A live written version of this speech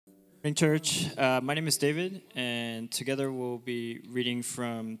Morning, church. My name is David, and together we'll be reading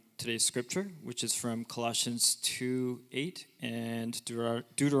from today's scripture, which is from Colossians 2:8 and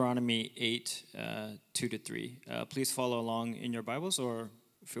Deuteronomy 8, 2-3. Please follow along in your Bibles, or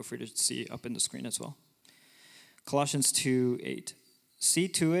feel free to see up in the screen as well. Colossians 2:8. See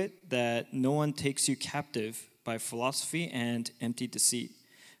to it that no one takes you captive by philosophy and empty deceit,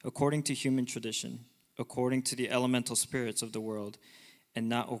 according to human tradition, according to the elemental spirits of the world, and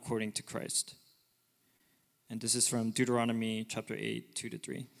not according to Christ. And this is from Deuteronomy chapter 8,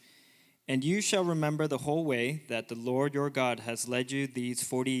 2-3. And you shall remember the whole way that the Lord your God has led you these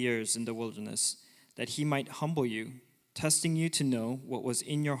 40 years in the wilderness, that he might humble you, testing you to know what was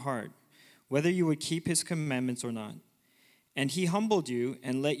in your heart, whether you would keep his commandments or not. And he humbled you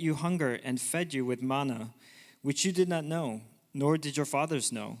and let you hunger and fed you with manna, which you did not know, nor did your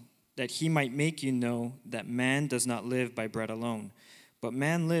fathers know, that he might make you know that man does not live by bread alone, but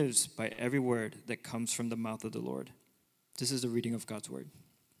man lives by every word that comes from the mouth of the Lord. This is the reading of God's word.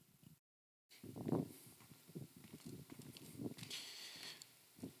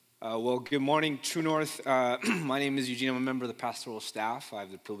 Well, good morning, True North. My name is Eugene. I'm a member of the pastoral staff. I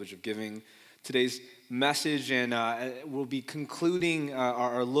have the privilege of giving today's message, and we'll be concluding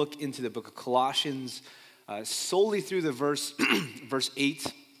our look into the book of Colossians solely through the verse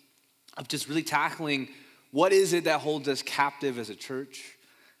 8 of just really tackling what is it that holds us captive as a church,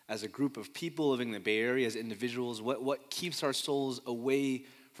 as a group of people living in the Bay Area, as individuals? What keeps our souls away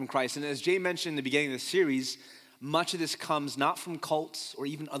from Christ? And as Jay mentioned in the beginning of the series, much of this comes not from cults or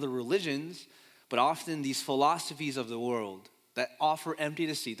even other religions, but often these philosophies of the world that offer empty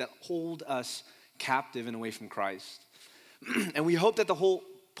deceit, that hold us captive and away from Christ. And we hope that the whole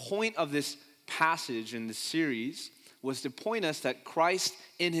point of this passage in this series was to point us that Christ,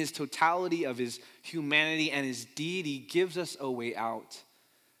 in his totality of his humanity and his deity, gives us a way out.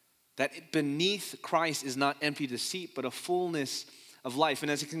 That beneath Christ is not empty deceit, but a fullness of life. And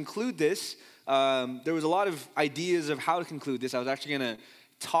as I conclude this, there was a lot of ideas of how to conclude this. I was actually going to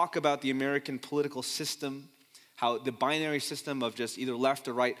talk about the American political system, how the binary system of just either left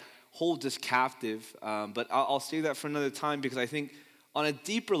or right holds us captive. But I'll save that for another time, because I think on a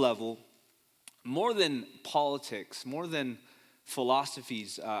deeper level, more than politics, more than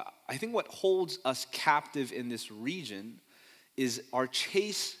philosophies, I think what holds us captive in this region is our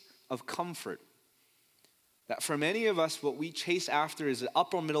chase of comfort. That for many of us, what we chase after is an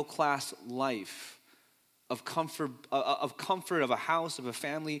upper middle class life of comfort, of a house, of a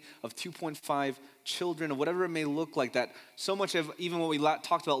family, of 2.5 children, of whatever it may look like. That so much of even what we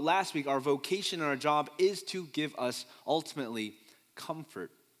talked about last week, our vocation and our job is to give us ultimately comfort.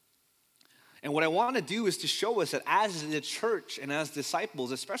 And what I want to do is to show us that as the church and as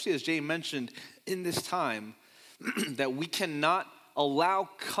disciples, especially as Jay mentioned in this time, that we cannot allow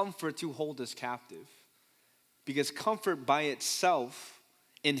comfort to hold us captive. Because comfort by itself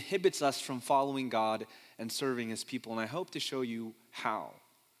inhibits us from following God and serving his people. And I hope to show you how.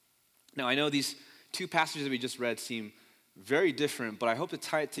 Now, I know these two passages that we just read seem very different, but I hope to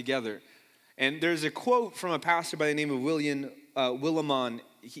tie it together. And there's a quote from a pastor by the name of Willimon.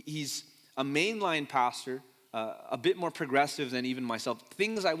 He's a mainline pastor, a bit more progressive than even myself.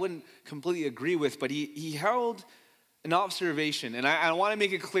 Things I wouldn't completely agree with, but he held an observation. And I want to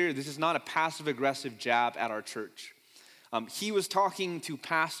make it clear, this is not a passive-aggressive jab at our church. He was talking to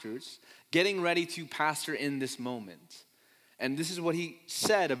pastors, getting ready to pastor in this moment. And this is what he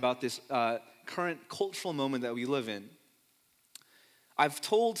said about this current cultural moment that we live in. I've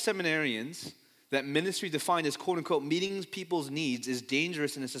told seminarians that ministry defined as quote-unquote meeting people's needs is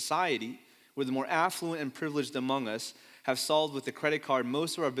dangerous in a society where the more affluent and privileged among us have solved with the credit card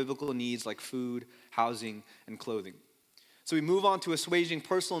most of our biblical needs like food, housing, and clothing. So we move on to assuaging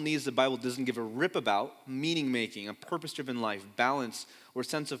personal needs the Bible doesn't give a rip about: meaning-making, a purpose-driven life, balance, or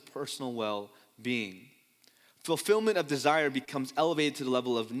sense of personal well-being. Fulfillment of desire becomes elevated to the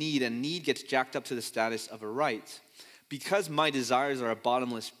level of need, and need gets jacked up to the status of a right. Because my desires are a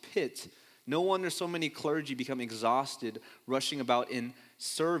bottomless pit, no wonder so many clergy become exhausted, rushing about in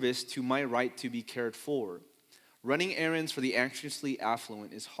service to my right to be cared for. Running errands for the anxiously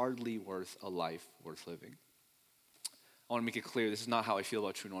affluent is hardly worth a life worth living. I want to make it clear, this is not how I feel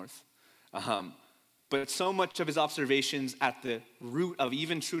about True North. But so much of his observations at the root of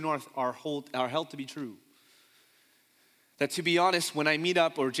even True North are held to be true. That, to be honest, when I meet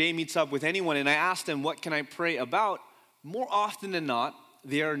up or Jay meets up with anyone and I ask them, what can I pray about? More often than not,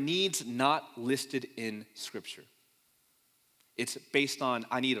 there are needs not listed in Scripture. It's based on,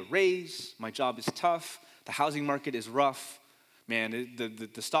 I need a raise, my job is tough, the housing market is rough, man,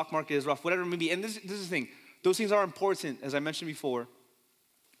 the stock market is rough, whatever it may be. And this is the thing, those things are important, as I mentioned before.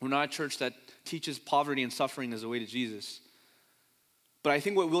 We're not a church that teaches poverty and suffering as a way to Jesus. But I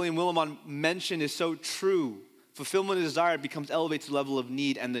think what William Willimon mentioned is so true. Fulfillment of desire becomes elevated to the level of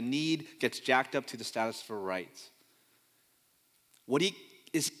need, and the need gets jacked up to the status of a right. What he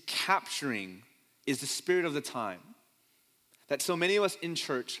is capturing is the spirit of the time. That so many of us in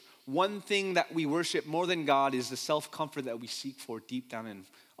church, one thing that we worship more than God is the self-comfort that we seek for deep down in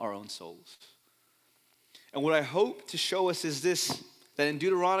our own souls. And what I hope to show us is this, that in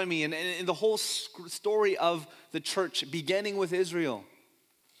Deuteronomy and in the whole story of the church, beginning with Israel,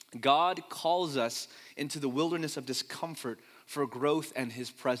 God calls us into the wilderness of discomfort for growth and his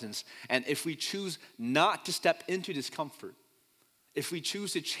presence. And if we choose not to step into discomfort, if we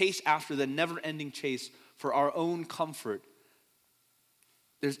choose to chase after the never-ending chase for our own comfort,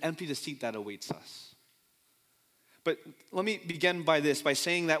 there's empty deceit that awaits us. But let me begin by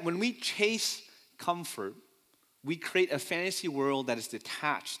saying that when we chase comfort, we create a fantasy world that is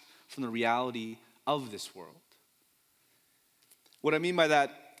detached from the reality of this world. What I mean by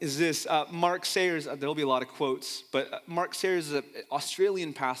that is this. Mark Sayers, there'll be a lot of quotes, but Mark Sayers is an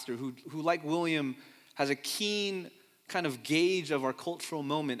Australian pastor who, like William, has a keen kind of gauge of our cultural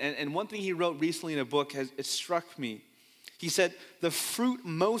moment. And one thing he wrote recently in a book, it struck me. He said, the fruit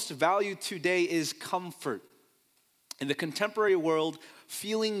most valued today is comfort. In the contemporary world,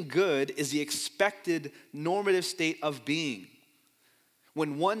 feeling good is the expected normative state of being.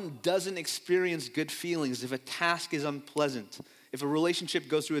 When one doesn't experience good feelings, if a task is unpleasant, if a relationship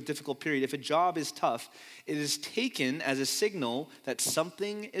goes through a difficult period, if a job is tough, it is taken as a signal that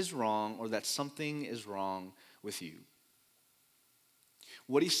something is wrong or that something is wrong with you.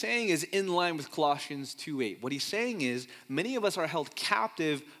 What he's saying is in line with Colossians 2:8. What he's saying is many of us are held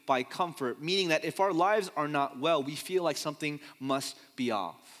captive by comfort, meaning that if our lives are not well, we feel like something must be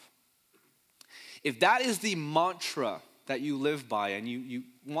off. If that is the mantra that you live by and you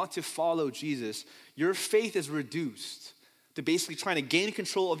want to follow Jesus, your faith is reduced to basically trying to gain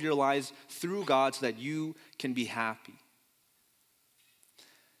control of your lives through God so that you can be happy.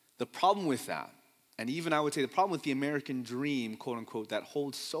 The problem with that, and even I would say the problem with the American dream, quote unquote, that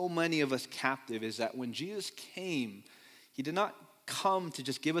holds so many of us captive is that when Jesus came, he did not come to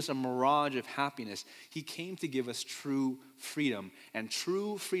just give us a mirage of happiness. He came to give us true freedom. And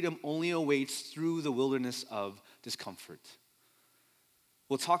true freedom only awaits through the wilderness of discomfort.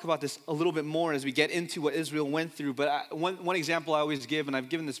 We'll talk about this a little bit more as we get into what Israel went through. But one example I always give, and I've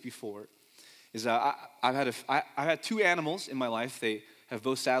given this before, is I've had two animals in my life. They have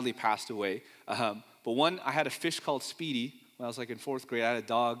both sadly passed away. But one, I had a fish called Speedy. When I was like in fourth grade, I had a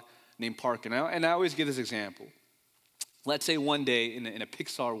dog named Park. And I always give this example. Let's say one day in a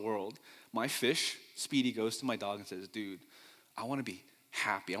Pixar world, my fish, Speedy, goes to my dog and says, dude, I want to be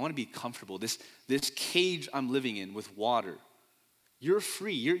happy. I want to be comfortable. This cage I'm living in with water, you're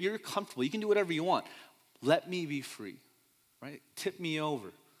free. You're comfortable. You can do whatever you want. Let me be free, right? Tip me over.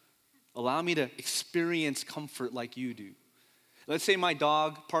 Allow me to experience comfort like you do. Let's say my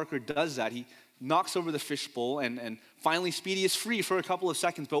dog, Parker, does that. He knocks over the fishbowl, and finally Speedy is free for a couple of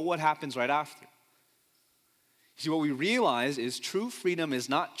seconds, but what happens right after? See, what we realize is true freedom is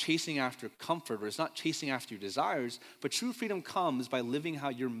not chasing after comfort, or it's not chasing after your desires, but true freedom comes by living how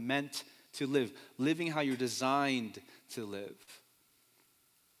you're meant to live, living how you're designed to live.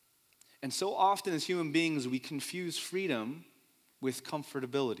 And so often as human beings, we confuse freedom with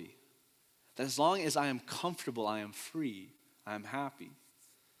comfortability. That as long as I am comfortable, I am free, I am happy.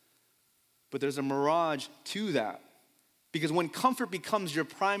 But there's a mirage to that. Because when comfort becomes your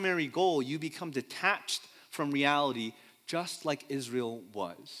primary goal, you become detached from reality, just like Israel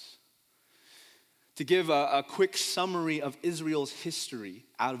was. To give a quick summary of Israel's history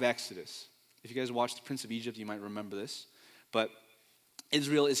out of Exodus. If you guys watched The Prince of Egypt, you might remember this. But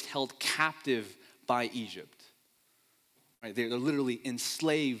Israel is held captive by Egypt. Right? They're literally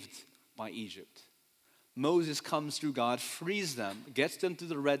enslaved by Egypt. Moses comes through God, frees them, gets them through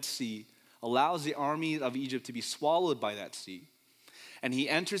the Red Sea, allows the army of Egypt to be swallowed by that sea. And he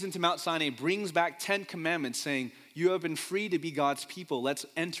enters into Mount Sinai, brings back 10 commandments saying, you have been free to be God's people. Let's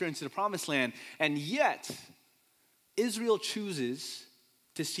enter into the promised land. And yet, Israel chooses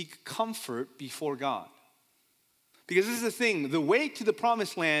to seek comfort before God. Because this is the thing, the way to the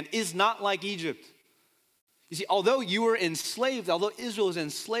promised land is not like Egypt. You see, although you were enslaved, although Israel was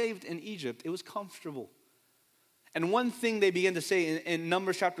enslaved in Egypt, it was comfortable. And one thing they begin to say in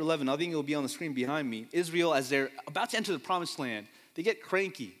Numbers chapter 11, I think it will be on the screen behind me, Israel, as they're about to enter the promised land, they get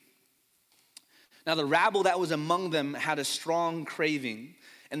cranky. Now the rabble that was among them had a strong craving,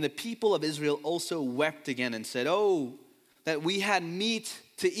 and the people of Israel also wept again and said, oh, that we had meat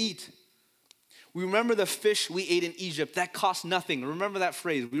to eat. We remember the fish we ate in Egypt that cost nothing. Remember that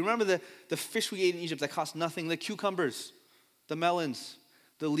phrase. We remember the fish we ate in Egypt that cost nothing. The cucumbers, the melons,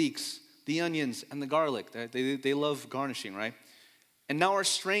 the leeks, the onions, and the garlic. They love garnishing, right? And now our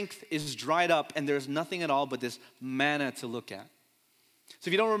strength is dried up and there's nothing at all but this manna to look at. So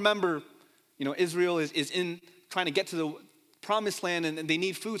if you don't remember, Israel is in trying to get to the promised land and they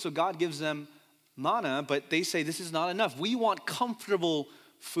need food, so God gives them manna, but they say this is not enough. We want comfortable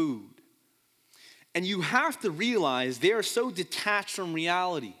food. And you have to realize they are so detached from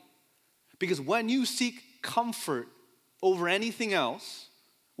reality. Because when you seek comfort over anything else,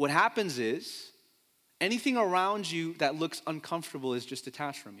 what happens is anything around you that looks uncomfortable is just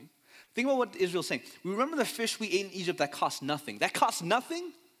detached from you. Think about what Israel's saying. We remember the fish we ate in Egypt that cost nothing. That cost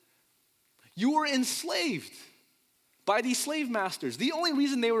nothing? You were enslaved by these slave masters. The only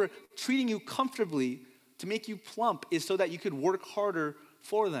reason they were treating you comfortably to make you plump is so that you could work harder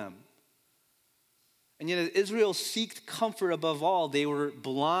for them. And yet as Israel sought comfort above all, they were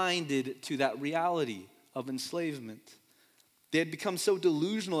blinded to that reality of enslavement. They had become so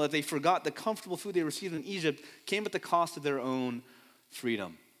delusional that they forgot the comfortable food they received in Egypt came at the cost of their own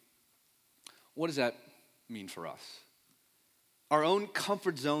freedom. What does that mean for us? Our own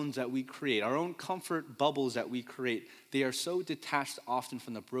comfort zones that we create, our own comfort bubbles that we create, they are so detached often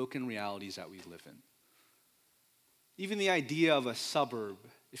from the broken realities that we live in. Even the idea of a suburb,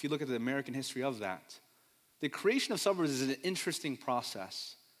 if you look at the American history of that, the creation of suburbs is an interesting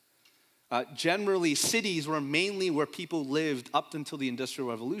process. Generally, cities were mainly where people lived up until the Industrial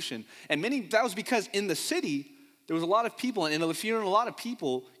Revolution. And that was because in the city, there was a lot of people. And if you're in a lot of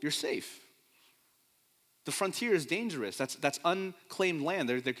people, you're safe. The frontier is dangerous. That's unclaimed land.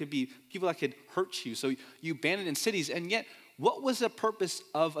 There could be people that could hurt you. So you abandon in cities. And yet, what was the purpose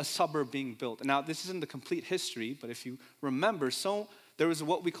of a suburb being built? Now, this isn't the complete history, but if you remember, there was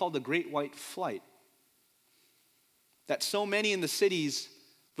what we call the Great White Flight. That so many in the cities,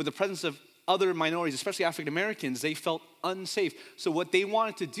 with the presence of other minorities, especially African Americans, they felt unsafe. So what they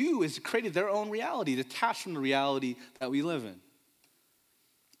wanted to do is create their own reality, detached from the reality that we live in.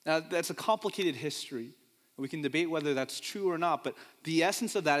 Now, that's a complicated history. We can debate whether that's true or not, but the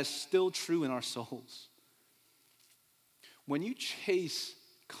essence of that is still true in our souls. When you chase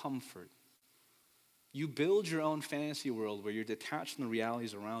comfort, you build your own fantasy world where you're detached from the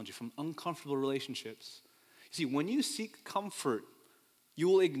realities around you, from uncomfortable relationships. You see, when you seek comfort, you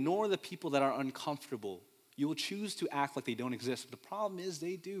will ignore the people that are uncomfortable. You will choose to act like they don't exist. But the problem is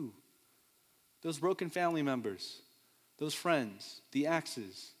they do. Those broken family members, those friends, the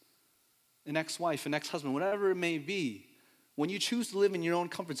exes, an ex-wife, an ex-husband, whatever it may be, when you choose to live in your own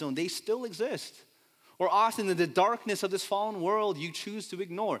comfort zone, they still exist. Or often in the darkness of this fallen world, you choose to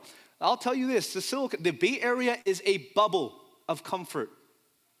ignore. I'll tell you this, the Bay Area is a bubble of comfort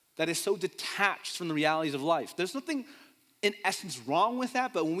that is so detached from the realities of life. There's nothing in essence wrong with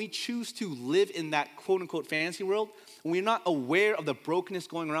that, but when we choose to live in that quote-unquote fantasy world, when we're not aware of the brokenness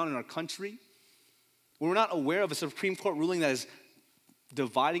going around in our country, when we're not aware of a Supreme Court ruling that is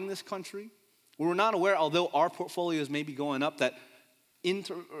dividing this country, when we're not aware, although our portfolios may be going up, that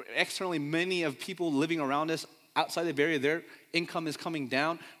externally many of people living around us outside the barrier, their income is coming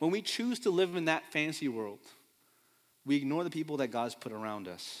down. When we choose to live in that fantasy world, we ignore the people that God's put around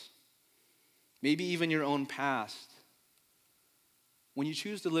us. Maybe even your own past. When you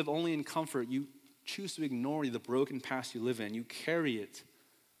choose to live only in comfort, you choose to ignore the broken past you live in. You carry it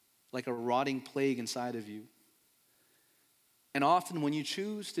like a rotting plague inside of you. And often when you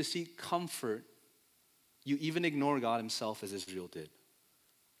choose to seek comfort, you even ignore God himself as Israel did.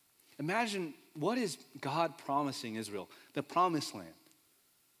 Imagine, what is God promising Israel? The promised land.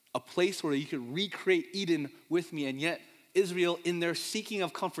 A place where you could recreate Eden with me, and yet Israel, in their seeking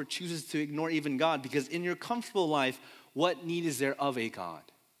of comfort, chooses to ignore even God, because in your comfortable life, what need is there of a God?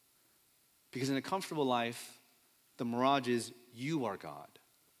 Because in a comfortable life, the mirage is you are God.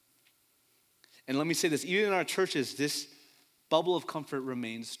 And let me say this, even in our churches, this bubble of comfort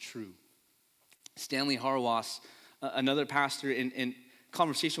remains true. Stanley Harwas, another pastor, in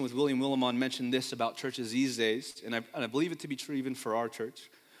conversation with William Willimon, mentioned this about churches these days, and I believe it to be true even for our church.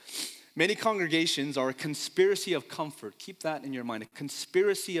 Many congregations are a conspiracy of comfort. Keep that in your mind, a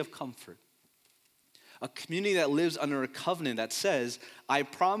conspiracy of comfort. A community that lives under a covenant that says, I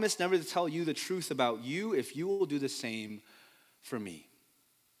promise never to tell you the truth about you if you will do the same for me.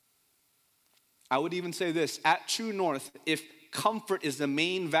 I would even say this, at True North, if comfort is the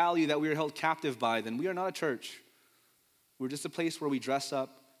main value that we are held captive by, then we are not a church. We're just a place where we dress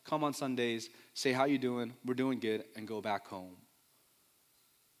up, come on Sundays, say, how you doing? We're doing good, and go back home.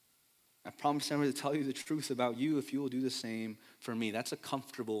 I promise never to tell you the truth about you if you will do the same for me. That's a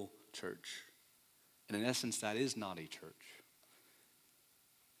comfortable church. And in essence, that is not a church.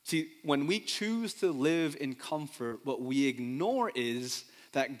 See, when we choose to live in comfort, what we ignore is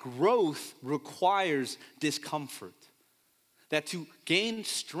that growth requires discomfort. That to gain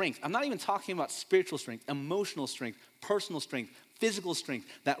strength, I'm not even talking about spiritual strength, emotional strength, personal strength, physical strength,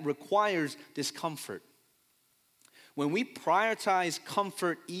 that requires discomfort. When we prioritize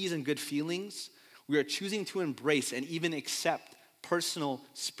comfort, ease, and good feelings, we are choosing to embrace and even accept personal,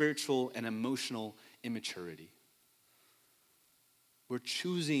 spiritual, and emotional immaturity. We're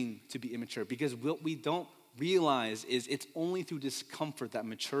choosing to be immature because what we don't realize is it's only through discomfort that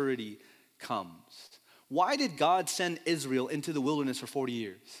maturity comes. Why did God send Israel into the wilderness for 40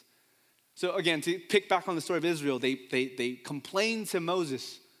 years? So again, to pick back on the story of Israel, they complained to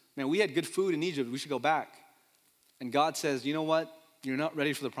Moses, man, we had good food in Egypt, we should go back. And God says, you know what? You're not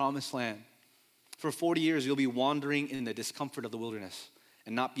ready for the promised land. For 40 years, you'll be wandering in the discomfort of the wilderness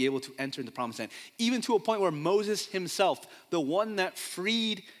and not be able to enter into the promised land. Even to a point where Moses himself, the one that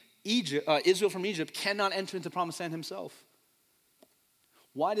freed Israel from Egypt, cannot enter into the promised land himself.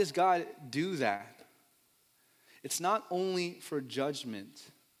 Why does God do that? It's not only for judgment,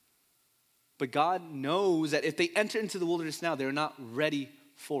 but God knows that if they enter into the wilderness now, they're not ready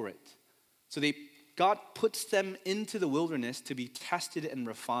for it. So God puts them into the wilderness to be tested and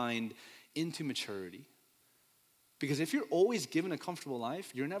refined into maturity. Because if you're always given a comfortable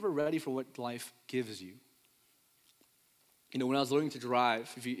life, you're never ready for what life gives you. You know, when I was learning to drive,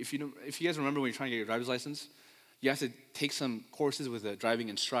 if you guys remember when you're trying to get your driver's license, you have to take some courses with a driving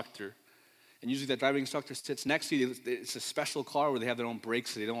instructor. And usually that driving instructor sits next to you. It's a special car where they have their own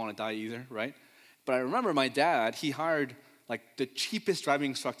brakes, so they don't want to die either, right? But I remember my dad, he hired like the cheapest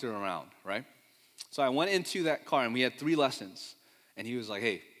driving instructor around, right? So I went into that car and we had 3 lessons. And he was like,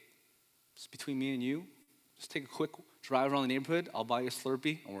 hey, it's between me and you. Just take a quick drive around the neighborhood. I'll buy you a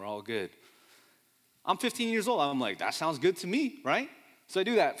Slurpee and we're all good. I'm 15 years old. I'm like, that sounds good to me, right? So I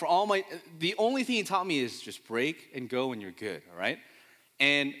do that for the only thing he taught me is just brake and go and you're good, all right?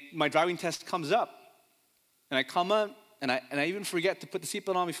 And my driving test comes up. And I come up and I even forget to put the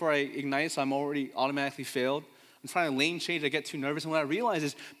seatbelt on before I ignite, so I'm already automatically failed. I'm trying to lane change, I get too nervous. And what I realize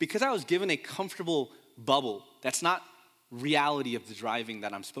is because I was given a comfortable bubble, that's not reality of the driving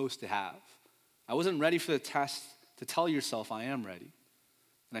that I'm supposed to have. I wasn't ready for the test to tell yourself I am ready.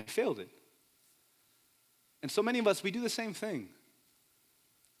 And I failed it. And so many of us, we do the same thing.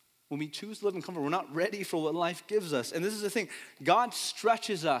 When we choose to live in comfort, we're not ready for what life gives us. And this is the thing. God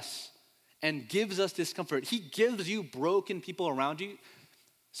stretches us and gives us discomfort. He gives you broken people around you.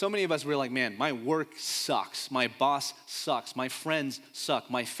 So many of us, we're like, man, my work sucks. My boss sucks. My friends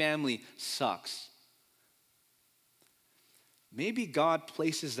suck. My family sucks. Maybe God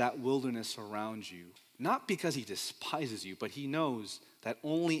places that wilderness around you, not because he despises you, but he knows that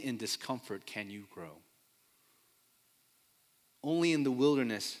only in discomfort can you grow. Only in the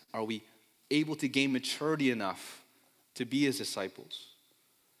wilderness are we able to gain maturity enough to be his disciples.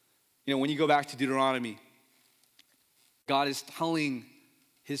 You know, when you go back to Deuteronomy, God is telling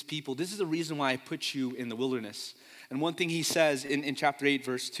his people, this is the reason why I put you in the wilderness. And one thing he says in chapter 8,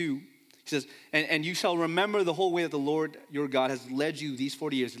 verse 2, he says, and you shall remember the whole way that the Lord your God has led you these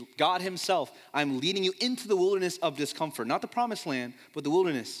 40 years. God himself, I'm leading you into the wilderness of discomfort. Not the promised land, but the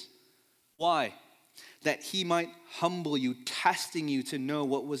wilderness. Why? That he might humble you, testing you to know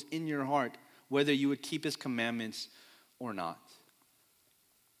what was in your heart, whether you would keep his commandments or not.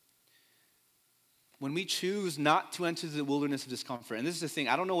 When we choose not to enter the wilderness of discomfort, and this is the thing,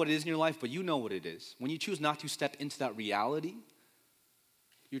 I don't know what it is in your life, but you know what it is. When you choose not to step into that reality,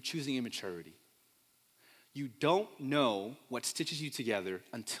 you're choosing immaturity. You don't know what stitches you together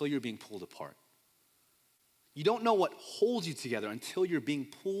until you're being pulled apart. You don't know what holds you together until you're being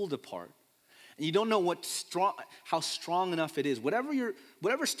pulled apart. And you don't know how strong enough it is.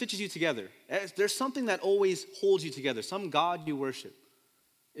 Whatever stitches you together, there's something that always holds you together, some God you worship.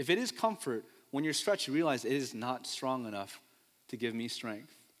 If it is comfort, when you're stretched, you realize it is not strong enough to give me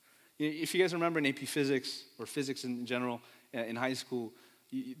strength. If you guys remember in AP Physics, or physics in general, in high school,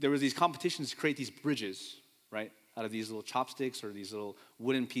 there were these competitions to create these bridges, right? Out of these little chopsticks or these little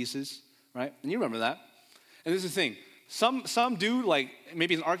wooden pieces, right? And you remember that. And this is the thing. Some dude, like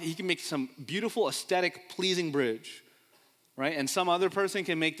maybe an architect, he can make some beautiful, aesthetic, pleasing bridge, right? And some other person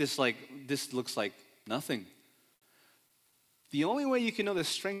can make this looks like nothing. The only way you can know the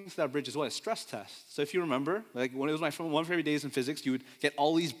strength of that bridge is what? A stress test. So if you remember, like when it was my one of my favorite days in physics, you would get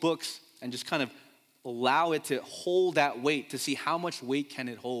all these books and just kind of allow it to hold that weight to see how much weight can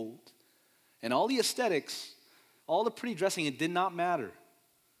it hold. And all the aesthetics, all the pretty dressing, it did not matter.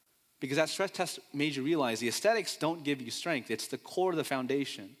 Because that stress test made you realize the aesthetics don't give you strength. It's the core of the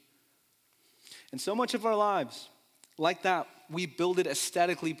foundation. And so much of our lives, like that, we build it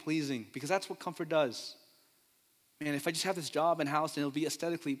aesthetically pleasing because that's what comfort does. Man, if I just have this job and house, then it'll be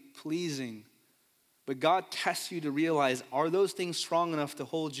aesthetically pleasing. But God tests you to realize, are those things strong enough to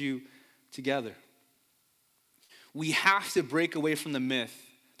hold you together? We have to break away from the myth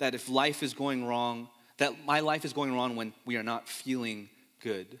that if life is going wrong, that my life is going wrong when we are not feeling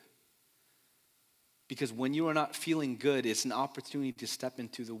good. Because when you are not feeling good, it's an opportunity to step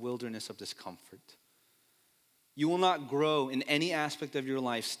into the wilderness of discomfort. You will not grow in any aspect of your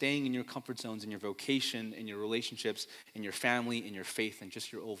life staying in your comfort zones, in your vocation, in your relationships, in your family, in your faith, and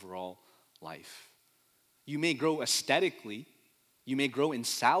just your overall life. You may grow aesthetically, you may grow in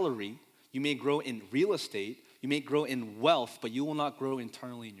salary, you may grow in real estate, you may grow in wealth, but you will not grow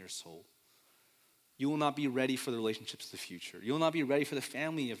internally in your soul. You will not be ready for the relationships of the future. You will not be ready for the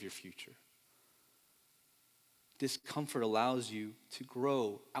family of your future. Discomfort allows you to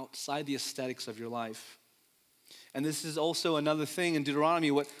grow outside the aesthetics of your life. And this is also another thing in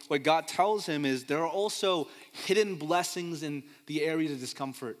Deuteronomy. What God tells him is there are also hidden blessings in the areas of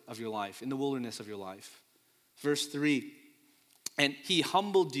discomfort of your life, in the wilderness of your life. Verse 3, and he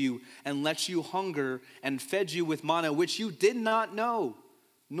humbled you and let you hunger and fed you with manna, which you did not know,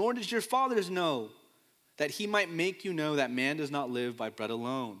 nor did your fathers know, that he might make you know that man does not live by bread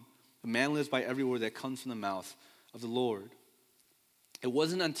alone, but man lives by every word that comes from the mouth of the Lord. It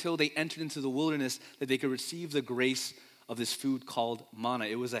wasn't until they entered into the wilderness that they could receive the grace of this food called manna.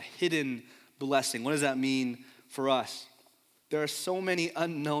 It was a hidden blessing. What does that mean for us? There are so many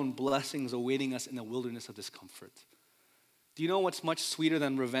unknown blessings awaiting us in the wilderness of discomfort. Do you know what's much sweeter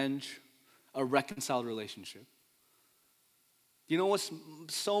than revenge? A reconciled relationship. Do you know what's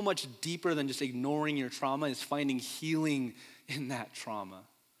so much deeper than just ignoring your trauma is finding healing in that trauma?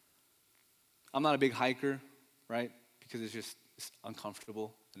 I'm not a big hiker, right? Because it's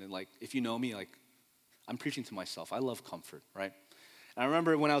uncomfortable. And then if you know me, I'm preaching to myself. I love comfort, right? And I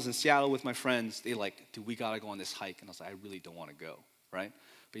remember when I was in Seattle with my friends, they dude, we gotta go on this hike. And I was like, I really don't want to go, right?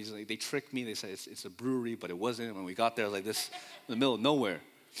 But they tricked me. They said it's a brewery, but it wasn't. When we got there, this in the middle of nowhere.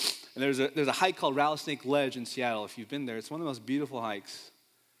 And there's a hike called Rattlesnake Ledge in Seattle. If you've been there, it's one of the most beautiful hikes.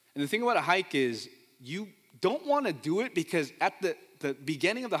 And the thing about a hike is you don't want to do it because at the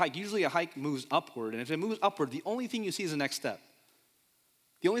beginning of the hike, usually a hike moves upward. And if it moves upward, the only thing you see is the next step.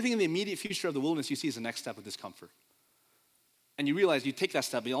 The only thing in the immediate future of the wilderness you see is the next step of discomfort. And you realize you take that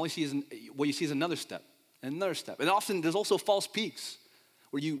step, but what you see is another step, and another step. And often there's also false peaks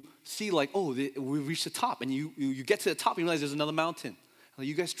where you see we reached the top, and you get to the top and you realize there's another mountain.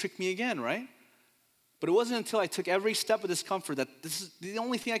 You guys tricked me again, right? But it wasn't until I took every step of discomfort that this is the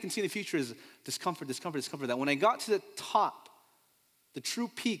only thing I can see in the future is discomfort, that when I got to the top, the true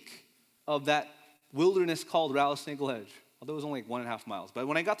peak of that wilderness called Rattlesnake Ledge, although it was only 1.5 miles. But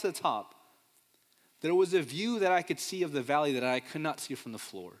when I got to the top, there was a view that I could see of the valley that I could not see from the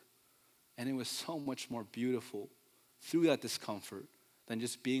floor. And it was so much more beautiful through that discomfort than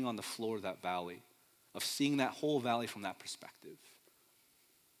just being on the floor of that valley, of seeing that whole valley from that perspective.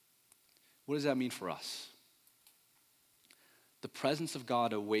 What does that mean for us? The presence of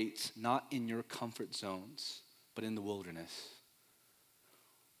God awaits not in your comfort zones, but in the wilderness.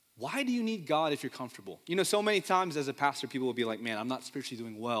 Why do you need God if you're comfortable? So many times as a pastor, people will be like, man, I'm not spiritually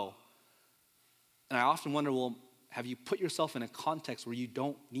doing well. And I often wonder, well, have you put yourself in a context where you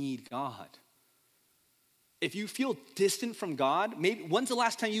don't need God? If you feel distant from God, maybe when's the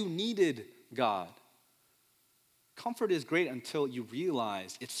last time you needed God? Comfort is great until you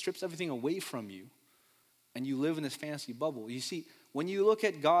realize it strips everything away from you and you live in this fantasy bubble. You see, when you look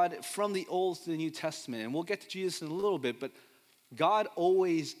at God from the Old to the New Testament, and we'll get to Jesus in a little bit, but God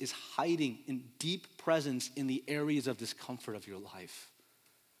always is hiding in deep presence in the areas of discomfort of your life.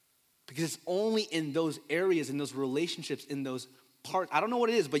 Because it's only in those areas, in those relationships, in those parts, I don't know what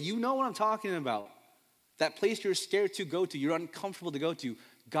it is, but you know what I'm talking about. That place you're scared to go to, you're uncomfortable to go to,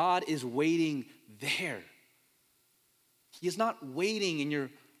 God is waiting there. He is not waiting in your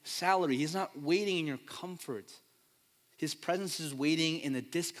salary. He's not waiting in your comfort. His presence is waiting in the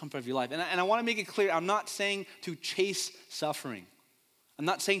discomfort of your life. And I want to make it clear, I'm not saying to chase suffering. I'm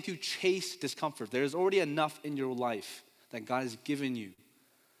not saying to chase discomfort. There's already enough in your life that God has given you.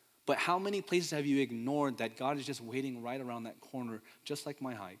 But how many places have you ignored that God is just waiting right around that corner, just like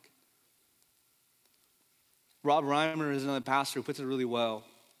my hike? Rob Reimer is another pastor who puts it really well.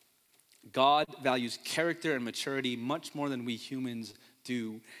 God values character and maturity much more than we humans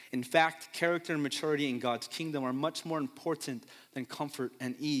do. In fact, character and maturity in God's kingdom are much more important than comfort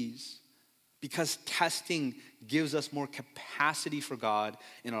and ease because testing gives us more capacity for God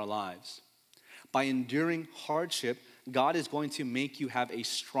in our lives. By enduring hardship, God is going to make you have a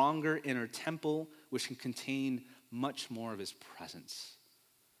stronger inner temple which can contain much more of his presence.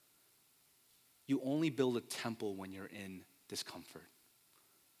 You only build a temple when you're in discomfort.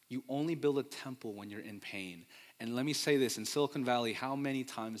 You only build a temple when you're in pain. And let me say this, in Silicon Valley, how many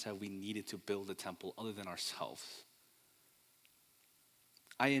times have we needed to build a temple other than ourselves?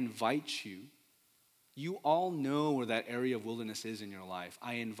 I invite you, you all know where that area of wilderness is in your life.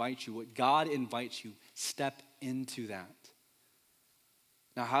 I invite you, what God invites you, step into that.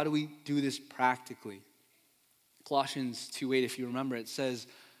 Now, how do we do this practically? Colossians 2:8, if you remember, it says,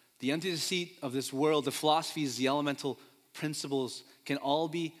 the empty deceit of this world, the philosophies, the elemental principles can all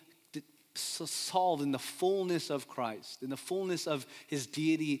be solved in the fullness of Christ, in the fullness of his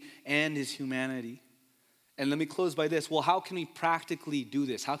deity and his humanity. And let me close by this. Well, how can we practically do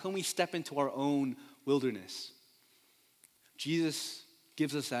this? How can we step into our own wilderness? Jesus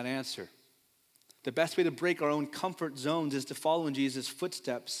gives us that answer. The best way to break our own comfort zones is to follow in Jesus'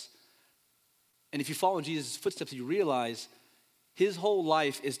 footsteps. And if you follow in Jesus' footsteps, you realize his whole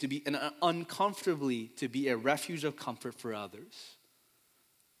life is to be uncomfortably to be a refuge of comfort for others.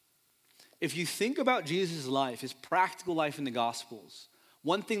 If you think about Jesus' life, his practical life in the Gospels,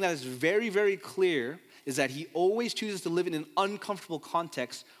 one thing that is very, very clear is that he always chooses to live in an uncomfortable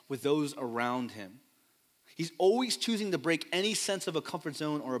context with those around him. He's always choosing to break any sense of a comfort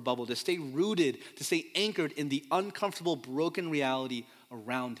zone or a bubble, to stay rooted, to stay anchored in the uncomfortable, broken reality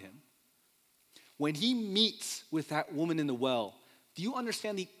around him. When he meets with that woman in the well, do you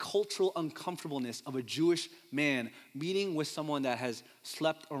understand the cultural uncomfortableness of a Jewish man meeting with someone that has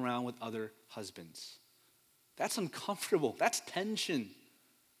slept around with other husbands? That's uncomfortable. That's tension.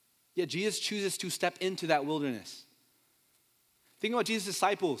 Yet Jesus chooses to step into that wilderness. Think about Jesus'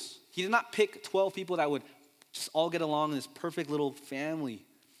 disciples. He did not pick 12 people that would just all get along in this perfect little family.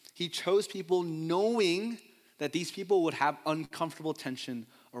 He chose people knowing that these people would have uncomfortable tension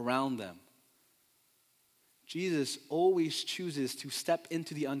around them. Jesus always chooses to step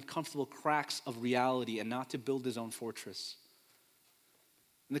into the uncomfortable cracks of reality and not to build his own fortress.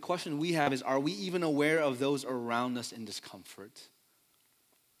 And the question we have is, are we even aware of those around us in discomfort?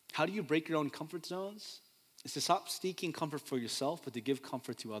 How do you break your own comfort zones? It's to stop seeking comfort for yourself, but to give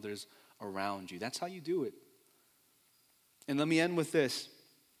comfort to others around you. That's how you do it. And let me end with this.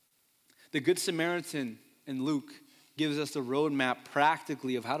 The Good Samaritan in Luke gives us the roadmap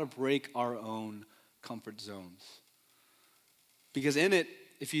practically of how to break our own comfort zones. Because in it,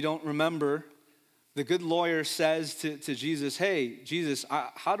 if you don't remember, the good lawyer says to Jesus, hey, Jesus,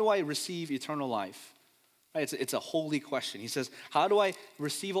 how do I receive eternal life? Right? It's a holy question. He says, how do I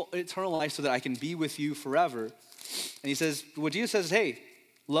receive eternal life so that I can be with you forever? And he says, what Jesus says, hey,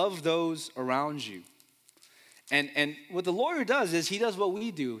 love those around you. And what the lawyer does is he does what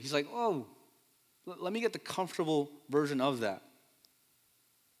we do. He's like, oh, let me get the comfortable version of that.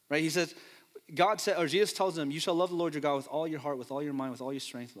 Right? He says, Jesus tells them, you shall love the Lord your God with all your heart, with all your mind, with all your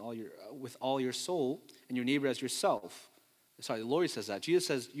strength, with all your soul, and your neighbor as yourself. Sorry, the lawyer says that. Jesus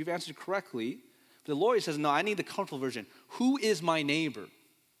says, you've answered correctly. But the lawyer says, no, I need the comfortable version. Who is my neighbor?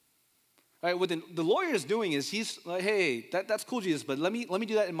 Right, what the lawyer is doing is he's like, hey, that's cool, Jesus, but let me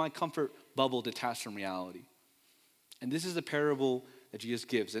do that in my comfort bubble detached from reality. And this is the parable that Jesus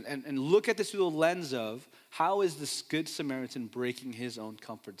gives. And look at this through the lens of how is this good Samaritan breaking his own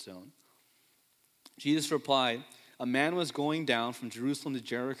comfort zone? Jesus replied, a man was going down from Jerusalem to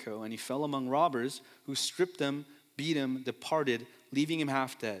Jericho, and he fell among robbers who stripped him, beat him, departed, leaving him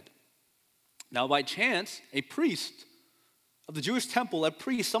half dead. Now by chance, a priest of the Jewish temple, a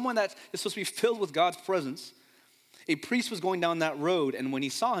priest, someone that is supposed to be filled with God's presence, a priest was going down that road, and when he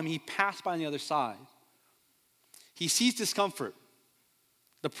saw him, he passed by on the other side. He sees discomfort,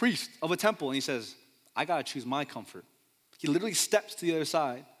 the priest of a temple, and he says, I got to choose my comfort. He literally steps to the other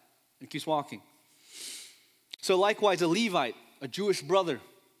side and keeps walking. So likewise, a Levite, a Jewish brother,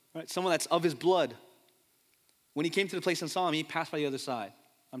 right, someone that's of his blood, when he came to the place and saw him, he passed by the other side.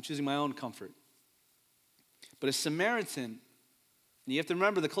 I'm choosing my own comfort. But a Samaritan, and you have to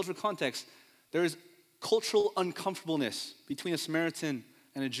remember the cultural context, there is cultural uncomfortableness between a Samaritan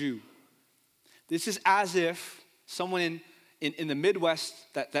and a Jew. This is as if someone in the Midwest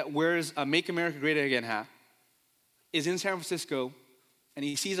that wears a Make America Great Again hat is in San Francisco and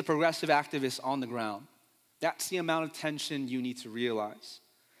he sees a progressive activist on the ground. That's the amount of tension you need to realize.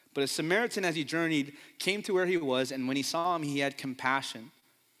 But a Samaritan, as he journeyed, came to where he was, and when he saw him, he had compassion.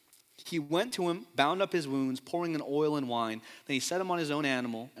 He went to him, bound up his wounds, pouring in oil and wine. Then he set him on his own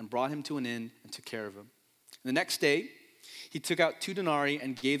animal and brought him to an inn and took care of him. The next day, he took out 2 denarii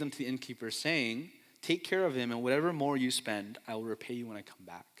and gave them to the innkeeper, saying, take care of him, and whatever more you spend, I will repay you when I come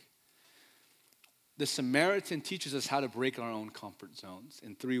back. the Samaritan teaches us how to break our own comfort zones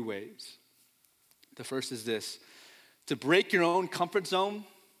in 3 ways. The first is this: to break your own comfort zone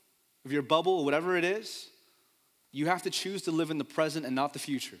of your bubble or whatever it is, you have to choose to live in the present and not the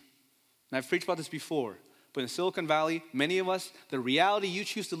future. And I've preached about this before, but in Silicon Valley, many of us, the reality you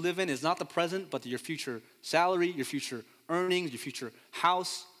choose to live in is not the present, but your future salary, your future earnings, your future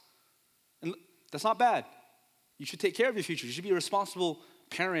house. And that's not bad. You should take care of your future. You should be a responsible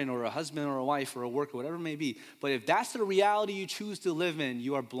parent or a husband or a wife or a worker, whatever it may be. But if that's the reality you choose to live in,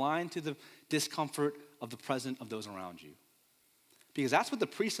 you are blind to the discomfort of the present of those around you. Because that's what the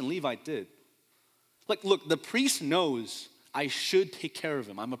priest and Levite did. Like, look, the priest knows I should take care of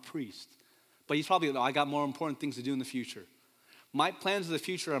him. I'm a priest. But he's probably, I got more important things to do in the future. My plans of the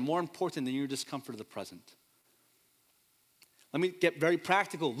future are more important than your discomfort of the present. Let me get very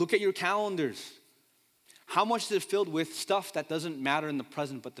practical. Look at your calendars. How much is it filled with stuff that doesn't matter in the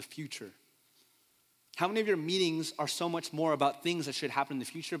present but the future? How many of your meetings are so much more about things that should happen in the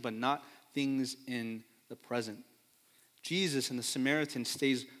future but not things in the present? Jesus and the Samaritan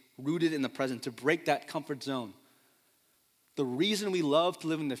stays rooted in the present to break that comfort zone. The reason we love to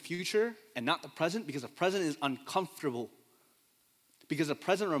live in the future and not the present, because the present is uncomfortable. Because the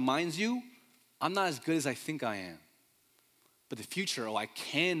present reminds you, I'm not as good as I think I am. But the future, I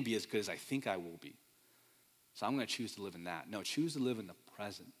can be as good as I think I will be. So I'm going to choose to live in that. No, choose to live in the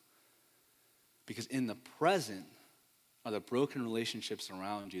present. Because in the present are the broken relationships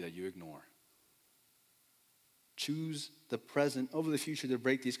around you that you ignore. Choose the present over the future to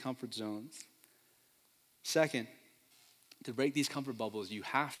break these comfort zones. Second, to break these comfort bubbles, you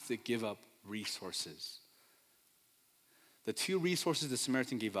have to give up resources. The 2 resources the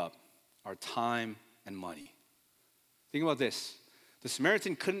Samaritan gave up are time and money. Think about this. The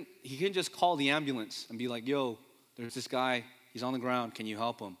Samaritan couldn't just call the ambulance and be like, yo, there's this guy, he's on the ground, can you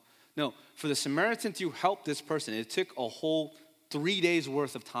help him? No, for the Samaritan to help this person, it took a whole 3 days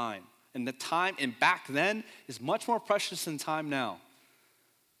worth of time. And the time, and back then, is much more precious than time now.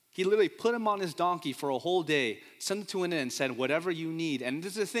 He literally put him on his donkey for a whole day, sent it to an inn, and said, whatever you need. And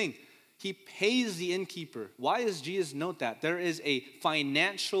this is the thing, he pays the innkeeper. Why does Jesus note that? There is a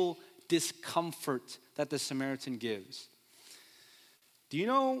financial discomfort that the Samaritan gives. Do you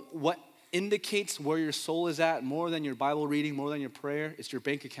know what indicates where your soul is at more than your Bible reading, more than your prayer? It's your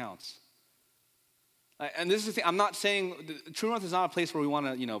bank accounts. And this is the thing, I'm not saying, True North is not a place where we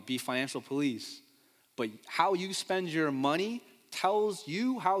want to, be financial police. But how you spend your money tells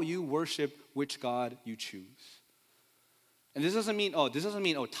you how you worship which God you choose. And this doesn't mean,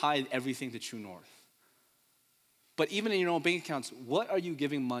 tithe everything to True North. But even in your own bank accounts, what are you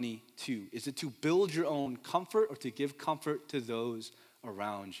giving money to? Is it to build your own comfort or to give comfort to those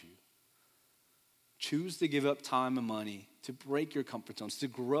around you? Choose to give up time and money, to break your comfort zones, to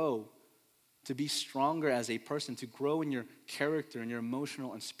grow, to be stronger as a person, to grow in your character and your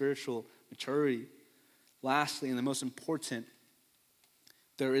emotional and spiritual maturity. Lastly, and the most important,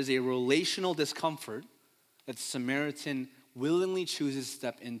 there is a relational discomfort that the Samaritan willingly chooses to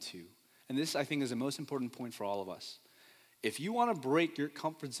step into. And this, I think, is the most important point for all of us. If you want to break your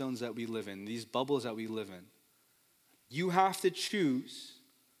comfort zones that we live in, these bubbles that we live in, you have to choose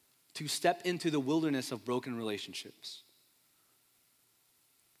to step into the wilderness of broken relationships.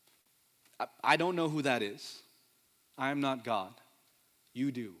 I don't know who that is. I am not God.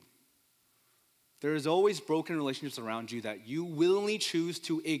 You do. There is always broken relationships around you that you willingly choose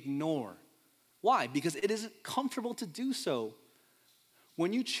to ignore. Why? Because it isn't comfortable to do so.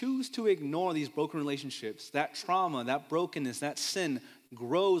 When you choose to ignore these broken relationships, that trauma, that brokenness, that sin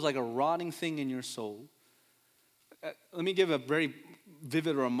grows like a rotting thing in your soul. Let me give a very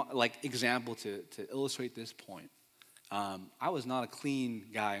vivid example to illustrate this point. I was not a clean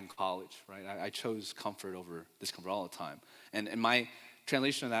guy in college, right? I chose comfort over discomfort all the time. And my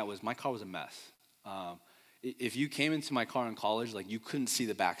translation of that was my car was a mess. If you came into my car in college, you couldn't see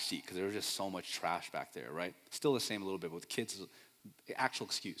the back seat because there was just so much trash back there, right? Still the same a little bit with kids, actual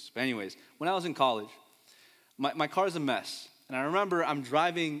excuse. But anyways, when I was in college, my car is a mess. And I remember I'm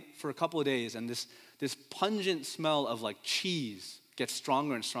driving for a couple of days and this pungent smell of cheese gets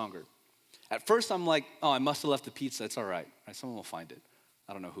stronger and stronger. At first I'm like, oh, I must have left the pizza. It's all right. Someone will find it.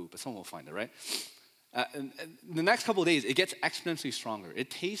 I don't know who, but someone will find it, right? And the next couple of days, it gets exponentially stronger.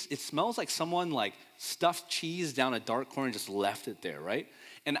 It smells like someone stuffed cheese down a dark corner and just left it there, right?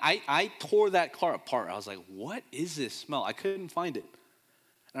 And I tore that car apart. I was like, what is this smell? I couldn't find it.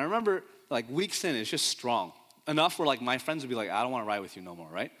 And I remember weeks in, it's just strong. Enough where my friends would be like, I don't want to ride with you no more,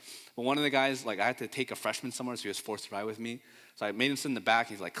 right? But one of the guys, I had to take a freshman somewhere, so he was forced to ride with me. So I made him sit in the back.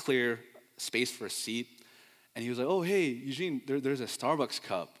 He's clear space for a seat. And he was like, oh, hey, Eugene, there's a Starbucks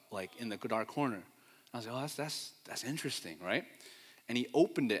cup in the dark corner. I was like, oh, that's interesting, right? And he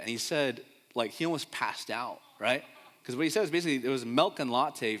opened it, and he said, like, he almost passed out, right? Because what he said is basically there was milk and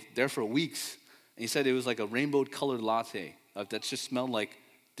latte there for weeks. And he said it was like a rainbow-colored latte that just smelled like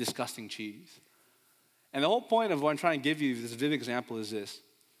disgusting cheese. And the whole point of what I'm trying to give you, this vivid example, is this.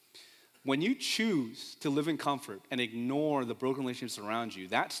 When you choose to live in comfort and ignore the broken relationships around you,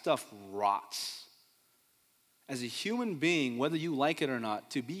 that stuff rots. As a human being, whether you like it or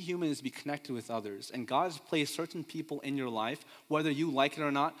not, to be human is to be connected with others. And God has placed certain people in your life, whether you like it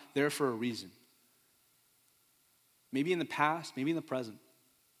or not, there for a reason. Maybe in the past, maybe in the present.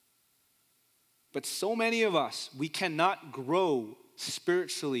 But so many of us, we cannot grow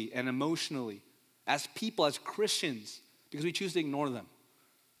spiritually and emotionally as people, as Christians, because we choose to ignore them.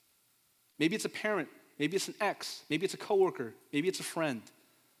 Maybe it's a parent, maybe it's an ex, maybe it's a coworker, maybe it's a friend.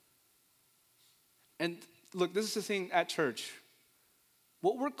 And look, this is the thing at church.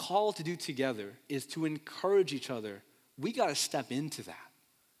 What we're called to do together is to encourage each other. We got to step into that.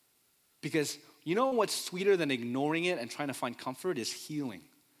 Because you know what's sweeter than ignoring it and trying to find comfort is healing.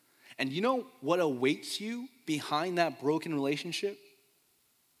 And you know what awaits you behind that broken relationship?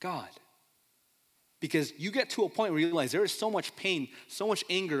 God. Because you get to a point where you realize there is so much pain, so much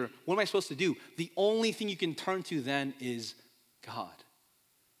anger. What am I supposed to do? The only thing you can turn to then is God.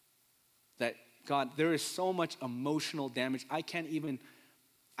 That God, there is so much emotional damage. I can't even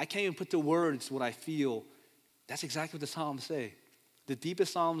put to words what I feel. That's exactly what the Psalms say. The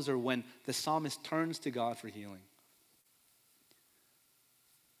deepest Psalms are when the psalmist turns to God for healing.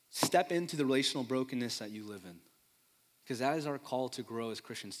 Step into the relational brokenness that you live in. Because that is our call to grow as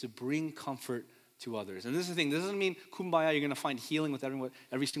Christians, to bring comfort to others. And this is the thing, this doesn't mean kumbaya, you're going to find healing with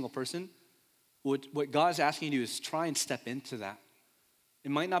every single person. What God is asking you to do is try and step into that.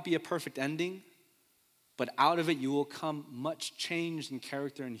 It might not be a perfect ending, but out of it you will come much changed in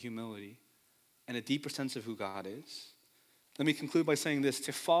character and humility and a deeper sense of who God is. Let me conclude by saying this.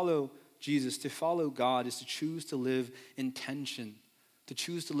 To follow Jesus, to follow God is to choose to live in tension, to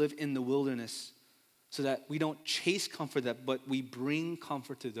choose to live in the wilderness so that we don't chase comfort, but we bring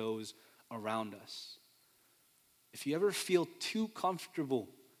comfort to those around us. If you ever feel too comfortable,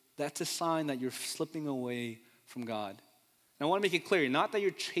 that's a sign that you're slipping away from God. And I want to make it clear, not that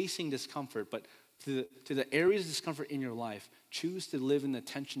you're chasing discomfort, but to the areas of discomfort in your life, choose to live in the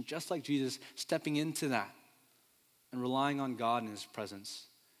tension just like Jesus, stepping into that and relying on God and his presence.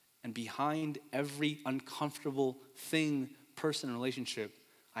 And behind every uncomfortable thing, person, and relationship,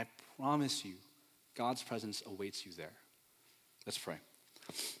 I promise you, God's presence awaits you there. Let's pray.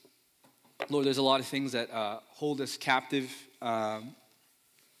 Lord, there's a lot of things that hold us captive.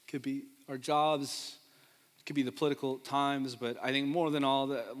 Could be our jobs, could be the political times, but I think more than all,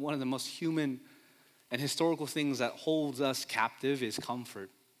 one of the most human and historical things that holds us captive is comfort.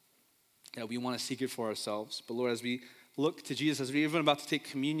 That we want to seek it for ourselves. But Lord, as we look to Jesus, as we're even about to take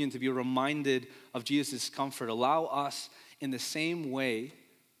communion, to be reminded of Jesus' comfort, allow us in the same way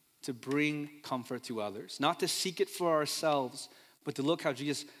to bring comfort to others. Not to seek it for ourselves, but to look how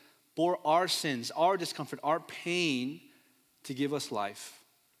Jesus bore our sins, our discomfort, our pain to give us life.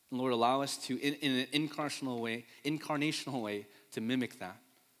 And Lord, allow us to, in an incarnational way, to mimic that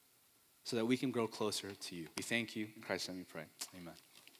so that we can grow closer to you. We thank you. In Christ's name we pray. Amen.